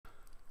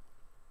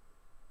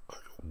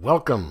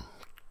Welcome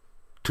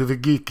to the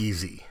Geek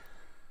Easy.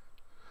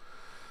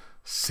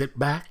 Sit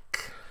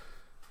back,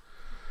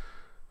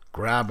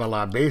 grab a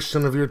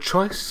libation of your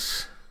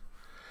choice,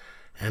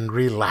 and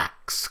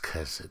relax,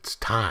 'cause it's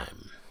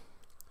time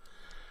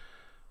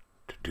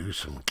to do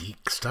some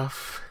geek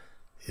stuff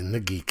in the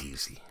Geek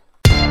Easy.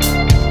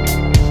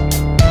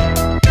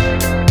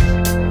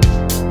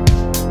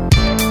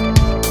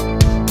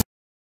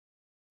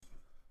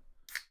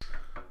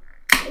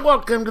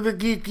 Welcome to the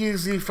Geek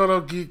Easy,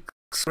 fellow geeks.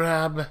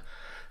 Grab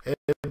a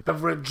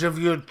beverage of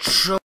your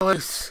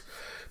choice,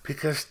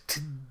 because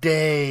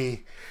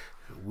today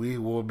we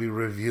will be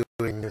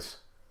reviewing this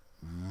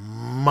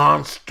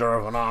monster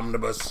of an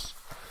omnibus,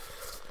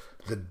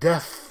 The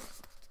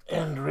Death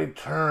and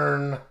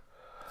Return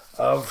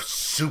of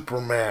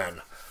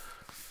Superman,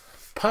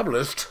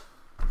 published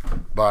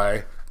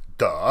by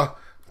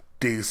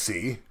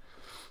DC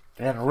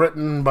and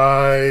written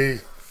by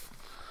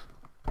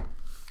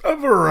a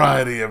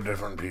variety of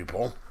different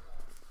people.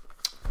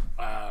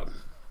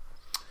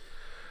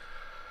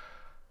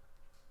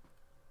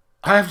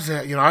 I have to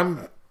say,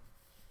 I'm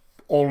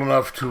old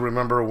enough to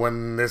remember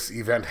when this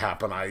event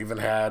happened. I even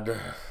had,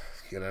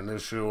 an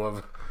issue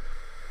of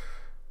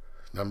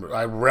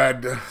I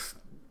read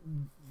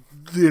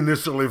the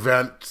initial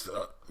event,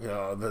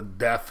 the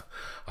death.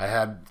 I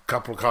had a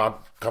couple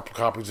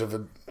copies of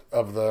the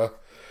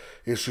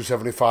issue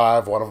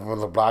 75. One of them in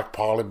the black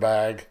poly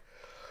bag.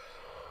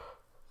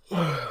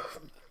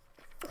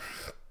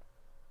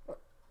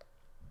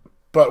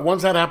 But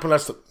once that happened,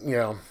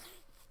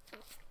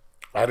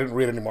 I didn't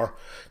read anymore,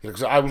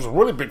 because I was a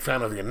really big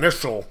fan of the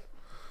initial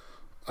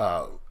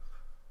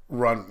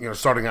run,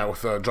 starting out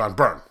with John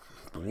Byrne.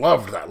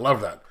 Loved that.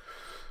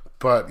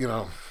 But,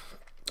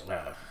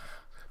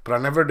 but I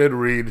never did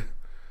read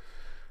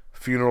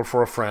Funeral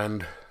for a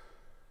Friend,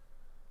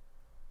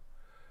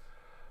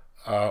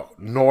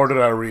 nor did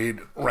I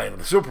read Reign of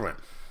the Superman.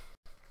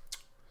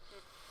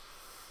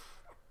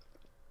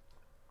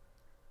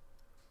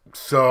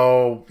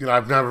 So, I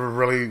was never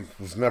really,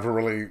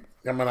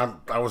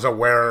 I was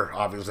aware,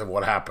 obviously, of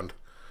what happened.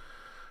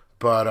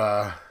 But,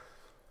 I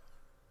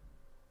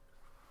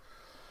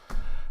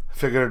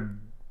figured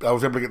I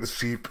was able to get this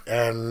cheap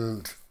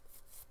and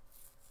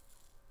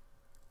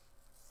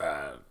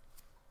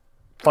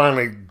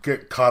finally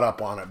get caught up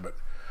on it. But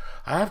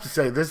I have to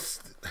say, this,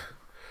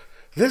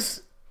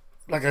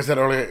 like I said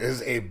earlier,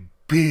 is a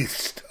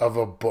beast of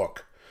a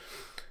book.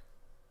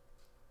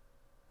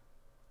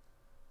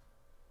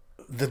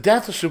 The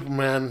Death of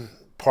Superman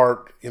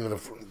part, the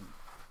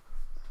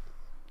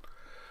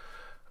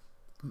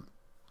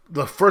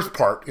first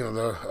part,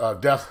 the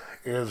death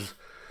is,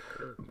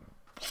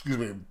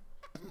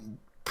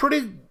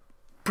 pretty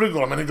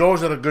cool. I mean, it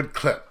goes at a good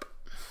clip.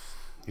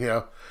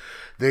 It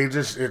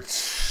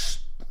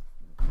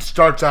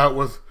starts out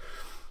with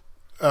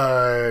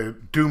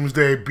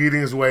Doomsday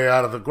beating his way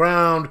out of the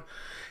ground,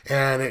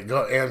 and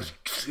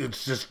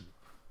it's just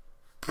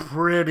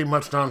pretty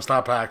much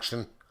nonstop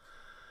action,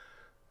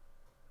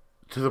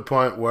 to the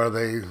point where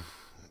they,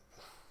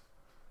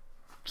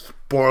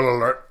 spoiler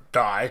alert,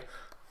 die.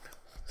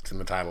 It's in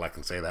the title, I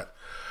can say that.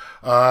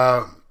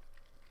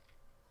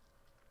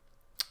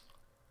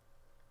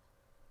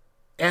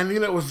 And,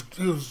 it was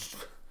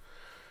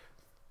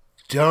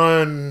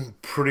done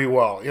pretty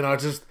well.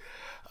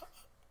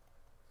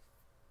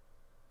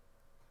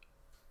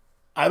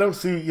 I don't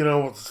see,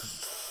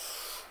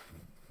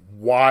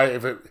 why,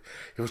 if it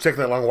was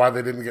taking that long, why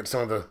they didn't get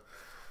some of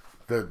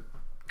the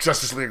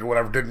Justice League or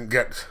whatever, didn't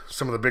get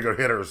some of the bigger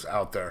hitters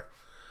out there.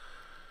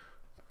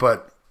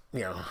 But,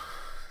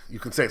 you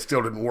can say it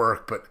still didn't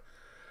work, but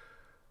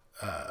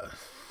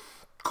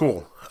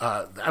cool.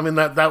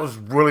 That was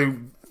really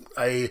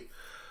a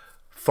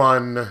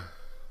fun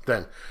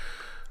thing.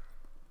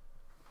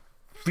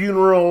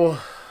 Funeral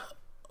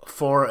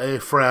for a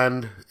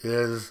Friend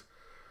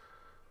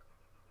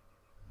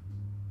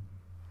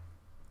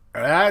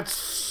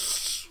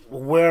that's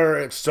where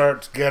it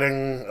starts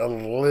getting a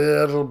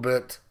little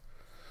bit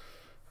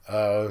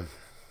how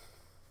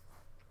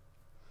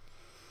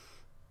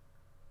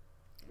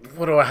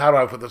do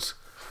I put this?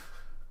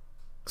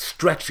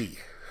 Stretchy.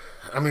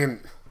 I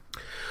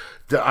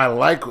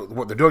like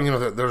what they're doing.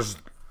 There's.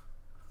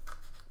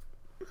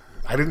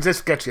 I didn't say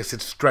sketchy. I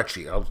said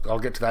stretchy. I'll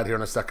get to that here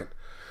in a second.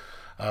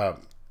 I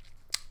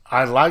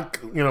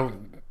like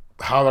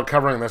how they're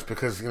covering this,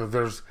 because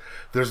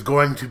there's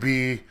going to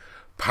be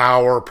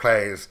power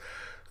plays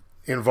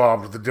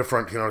involved with the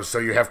different, so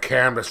you have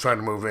Canvas trying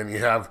to move in, you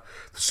have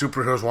the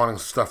superheroes wanting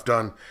stuff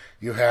done,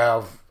 you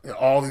have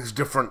all these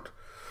different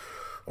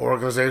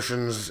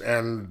organizations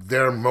and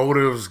their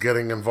motives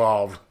getting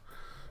involved.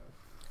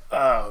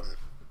 I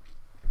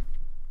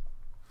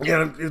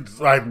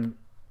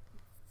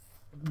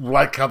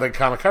like how they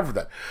kind of covered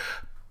that,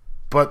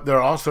 but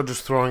they're also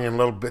just throwing in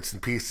little bits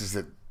and pieces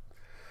that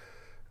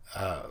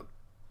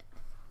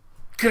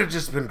could have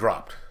just been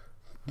dropped.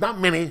 Not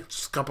many,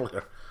 just a couple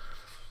here.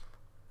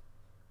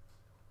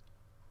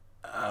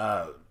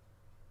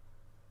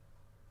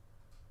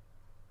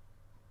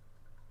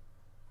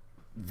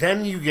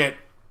 Then you get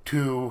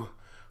to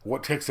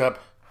what takes up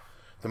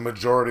the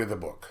majority of the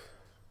book.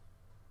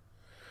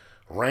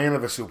 Reign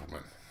of the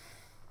Superman.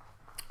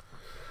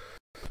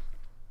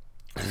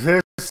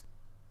 This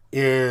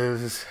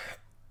is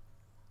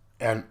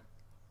an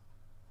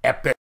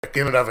epic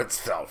in and of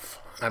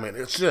itself. I mean,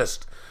 it's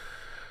just,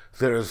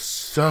 there's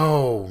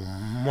so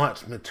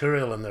much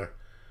material in there.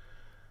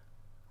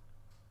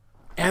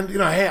 And, you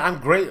know, hey,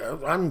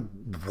 I'm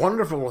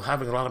wonderful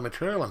having a lot of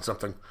material on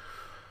something.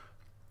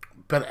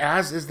 But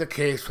as is the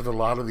case with a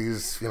lot of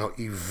these, you know,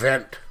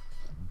 event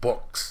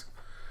books,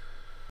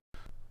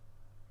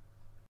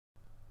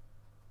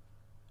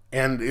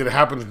 and it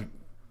happens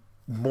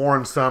more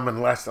in some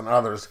and less than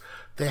others,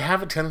 they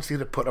have a tendency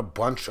to put a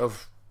bunch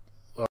of,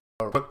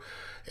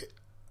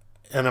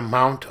 an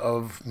amount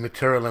of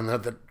material in there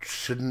that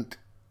shouldn't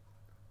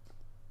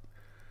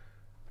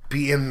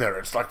be in there.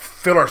 It's like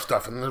filler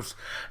stuff, and there's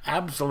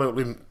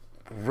absolutely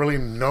really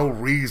no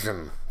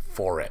reason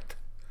for it.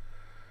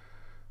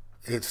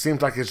 It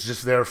seems like it's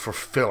just there for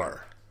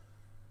filler.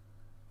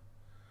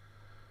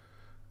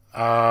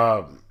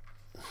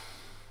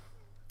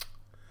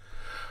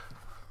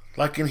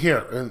 Like in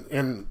here,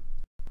 in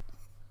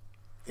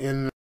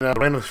Reign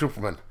of the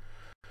Superman,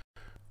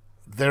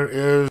 there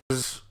is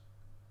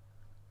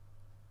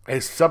a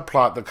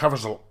subplot that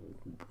covers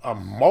a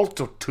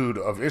multitude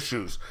of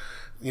issues.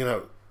 You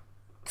know,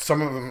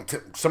 some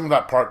of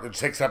that part, it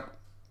takes up,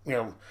 you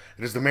know,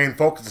 it is the main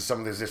focus of some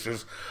of these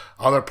issues.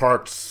 Other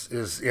parts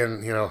is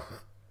in, you know,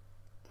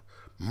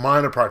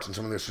 minor parts in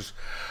some of the issues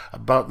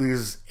about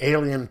these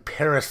alien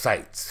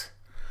parasites.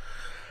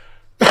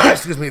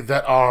 Excuse me,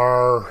 that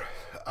are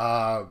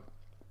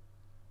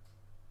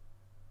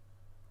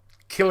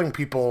killing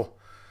people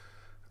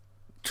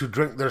to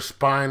drink their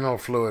spinal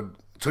fluid,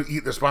 to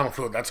eat their spinal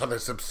fluid. That's how they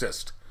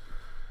subsist.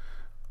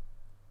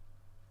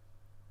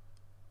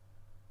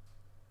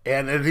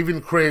 And it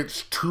even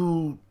creates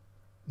 2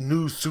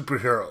 new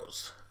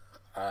superheroes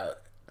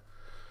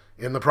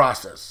in the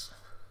process.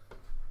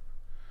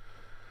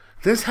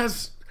 This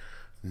has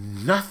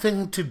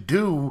nothing to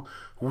do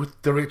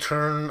with the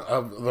return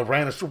of the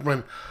Reign of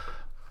Superman,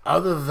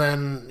 other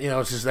than, you know,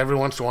 it's just every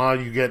once in a while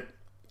you get,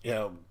 you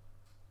know,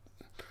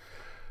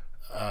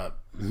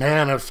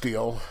 Man of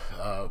Steel,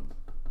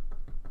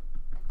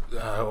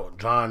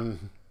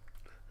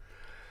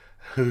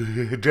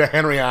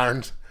 Henry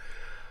Irons,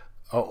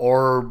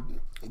 or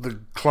the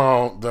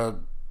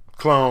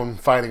clone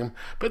fighting him.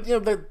 But, you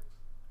know,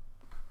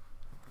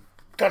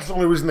 that's the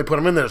only reason they put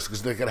him in there, is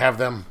because they could have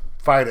them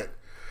fight it.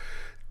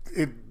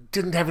 It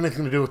didn't have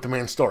anything to do with the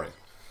main story.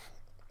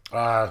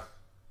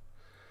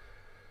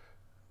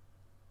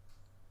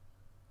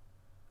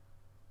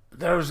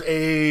 There's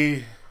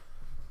a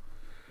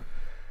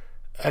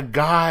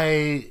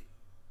guy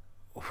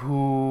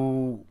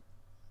who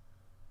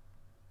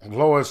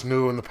Lois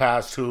knew in the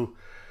past, who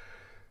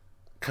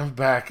comes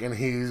back and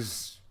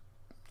he's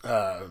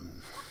oh,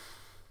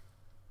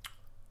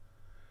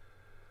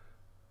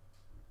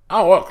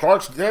 well,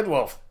 Clark's dead.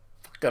 Well,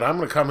 God, I'm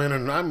gonna come in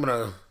and I'm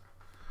gonna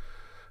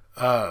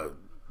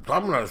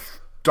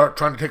start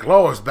trying to take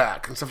Lois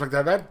back and stuff like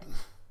that. That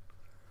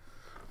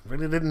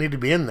really didn't need to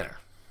be in there.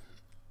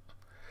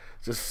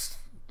 Just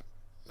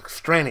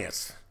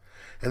extraneous.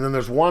 And then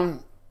there's a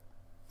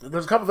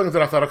couple things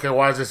that I thought, okay,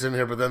 why is this in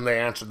here? But then they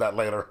answered that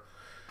later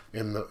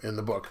in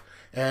the book.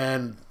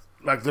 And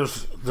like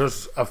there's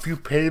a few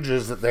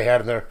pages that they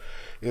had in there.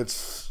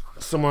 It's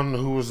someone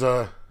who's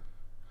one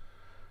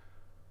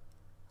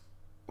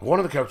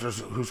of the characters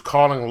who's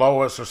calling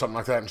Lois or something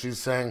like that, and she's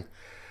saying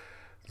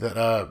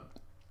that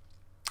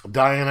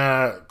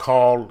Diana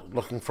called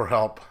looking for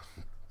help,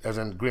 as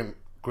in Green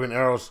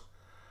Arrow's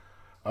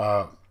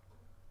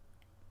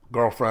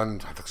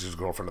girlfriend. I think she was a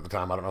girlfriend at the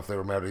time. I don't know if they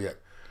were married yet.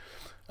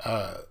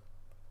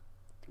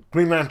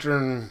 Green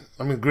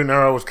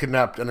Arrow was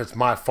kidnapped, and it's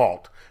my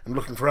fault. I'm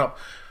looking for help.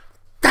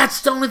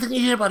 That's the only thing you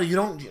hear about it. You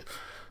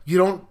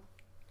don't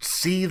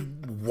see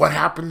what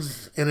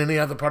happens in any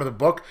other part of the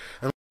book,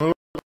 and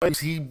you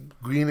see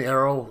Green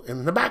Arrow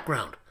in the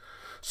background.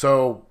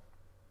 So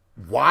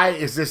why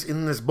is this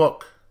in this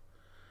book?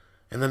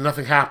 And then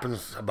nothing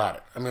happens about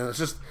it. I mean, it's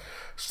just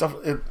stuff.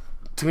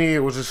 To me, it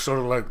was just sort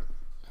of like,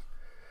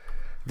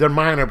 they're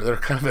minor, but they're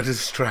kind of a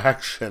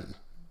distraction.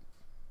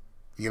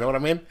 You know what I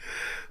mean?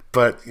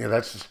 But, you know,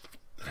 that's just...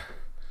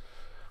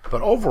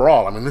 But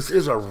overall, I mean, this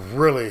is a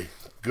really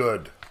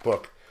good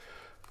book.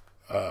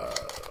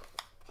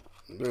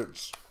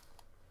 It's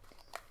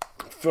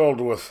filled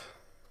with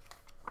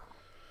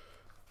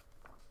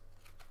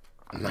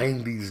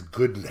 90s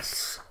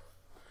goodness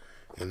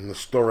in the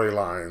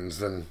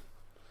storylines and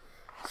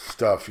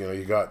stuff. You know,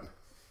 you got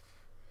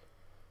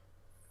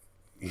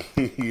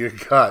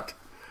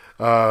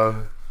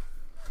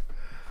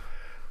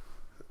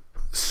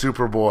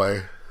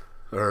Superboy,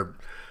 or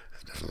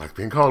doesn't like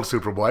being called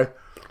Superboy.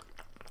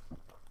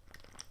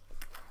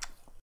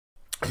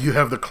 You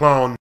have the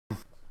clone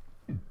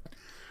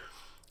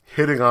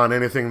hitting on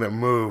anything that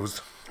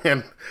moves,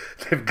 and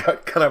they've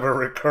got kind of a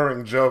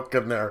recurring joke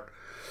in there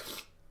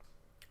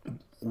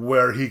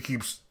where he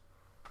keeps,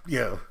 you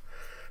know,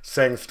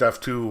 saying stuff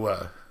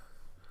to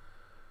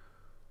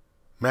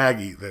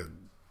Maggie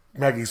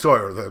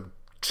Sawyer, the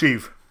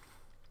chief.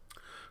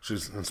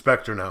 She's an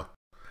inspector now.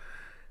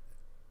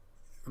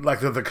 Like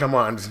the come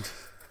on.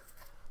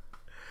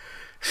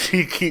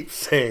 She keeps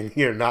saying,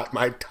 "You're not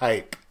my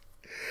type."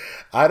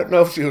 I don't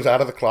know if she was out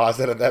of the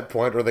closet at that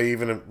point, or they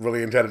even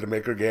really intended to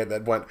make her gay at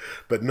that point.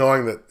 But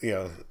knowing that,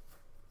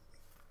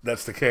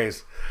 that's the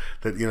case,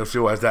 that, she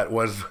was, that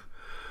was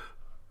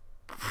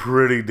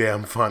pretty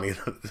damn funny.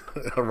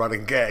 A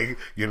running gag.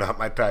 You're not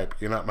my type.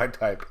 You're not my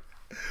type.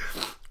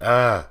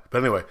 But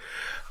anyway,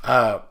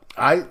 I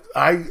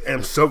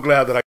am so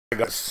glad that I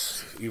got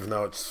this, even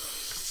though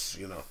it's,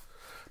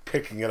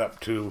 picking it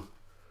up to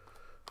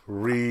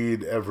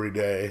read every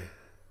day,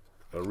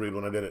 or read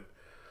when I did it,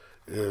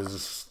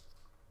 is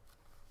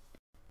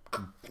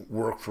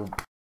work for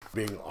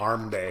being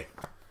arm day.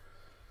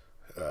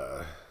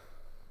 And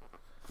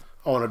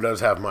it does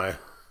have my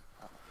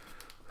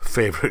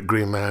favorite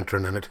Green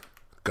Lantern in it,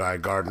 Guy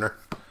Gardner.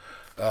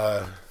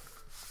 I'm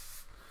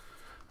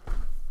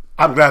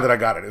glad that I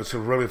got it. It was a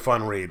really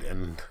fun read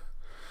and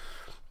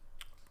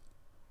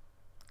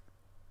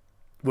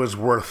was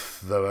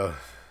worth the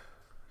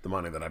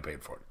money that I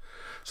paid for it.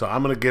 So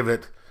I'm going to give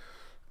it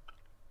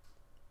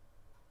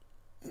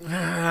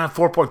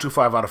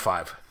 4.25 out of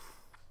 5.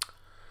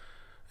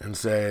 And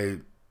say,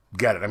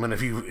 get it. I mean,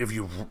 if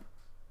you've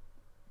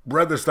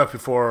read this stuff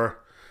before,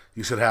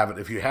 you should have it.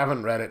 If you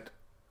haven't read it,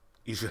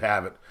 you should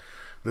have it.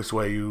 This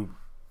way,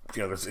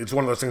 it's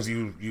one of those things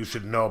you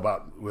should know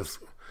about with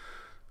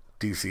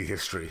DC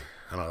history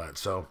and all that.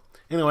 So,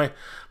 anyway,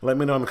 let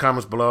me know in the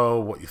comments below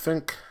what you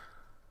think,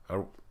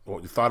 or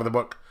what you thought of the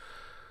book,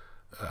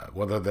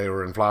 whether they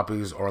were in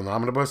floppies or in the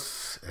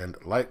omnibus, and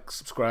like,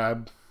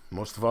 subscribe,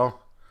 most of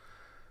all.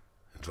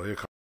 Enjoy your